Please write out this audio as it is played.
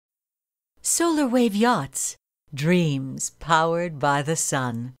Solarwave yachts, dreams powered by the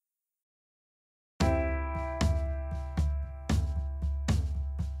sun.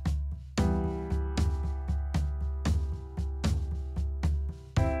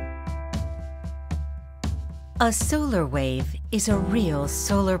 A solar wave is a real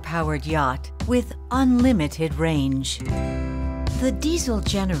solar-powered yacht with unlimited range. The diesel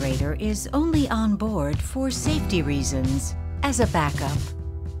generator is only on board for safety reasons, as a backup.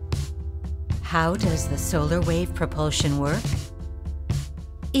 How does the solar wave propulsion work?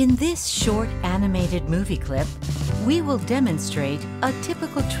 In this short animated movie clip, we will demonstrate a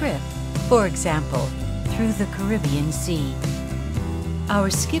typical trip, for example, through the Caribbean Sea. Our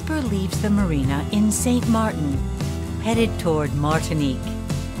skipper leaves the marina in St. Martin, headed toward Martinique,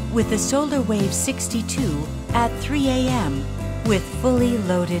 with the Solarwave 62 at 3 a.m. with fully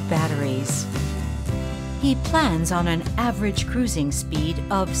loaded batteries. He plans on an average cruising speed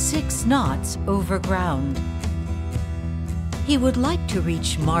of 6 knots over ground. He would like to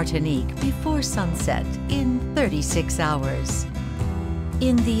reach Martinique before sunset in 36 hours.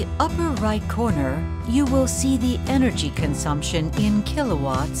 In the upper right corner, you will see the energy consumption in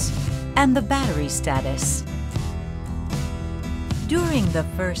kilowatts and the battery status. During the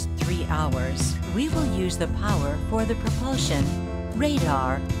first 3 hours, we will use the power for the propulsion,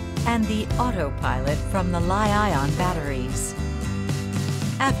 radar, and the autopilot from the Li-ion batteries.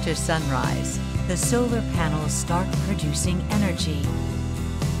 After sunrise, the solar panels start producing energy.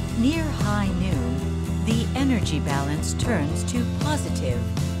 Near high noon, the energy balance turns to positive,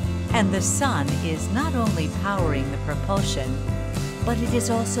 and the sun is not only powering the propulsion, but it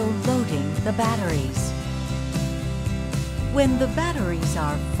is also loading the batteries. When the batteries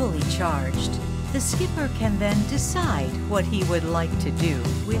are fully charged, the skipper can then decide what he would like to do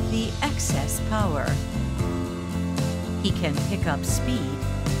with the excess power. He can pick up speed,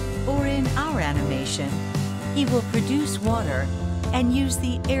 or in our animation, he will produce water and use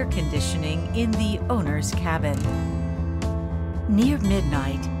the air conditioning in the owner's cabin. Near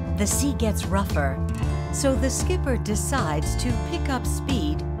midnight, the sea gets rougher, so the skipper decides to pick up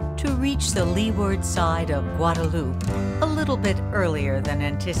speed to reach the leeward side of Guadeloupe a little bit earlier than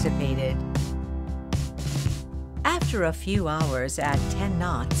anticipated. After a few hours at 10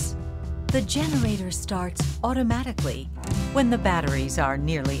 knots, the generator starts automatically when the batteries are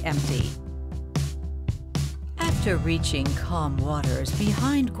nearly empty. After reaching calm waters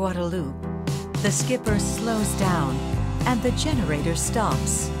behind Guadeloupe, the skipper slows down and the generator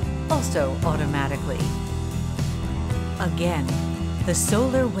stops, also automatically. Again, the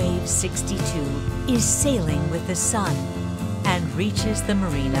Solarwave 62 is sailing with the sun and reaches the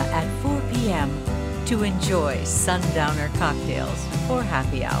marina at 4 p.m. to enjoy sundowner cocktails for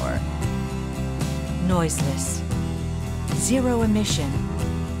happy hour. Noiseless, zero emission,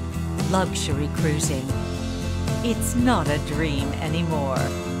 luxury cruising. It's not a dream anymore.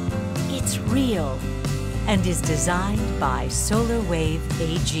 It's real and is designed by Solarwave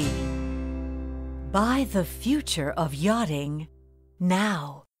AG. Buy the future of yachting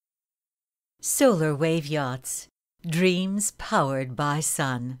now. Solarwave yachts, dreams powered by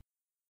sun.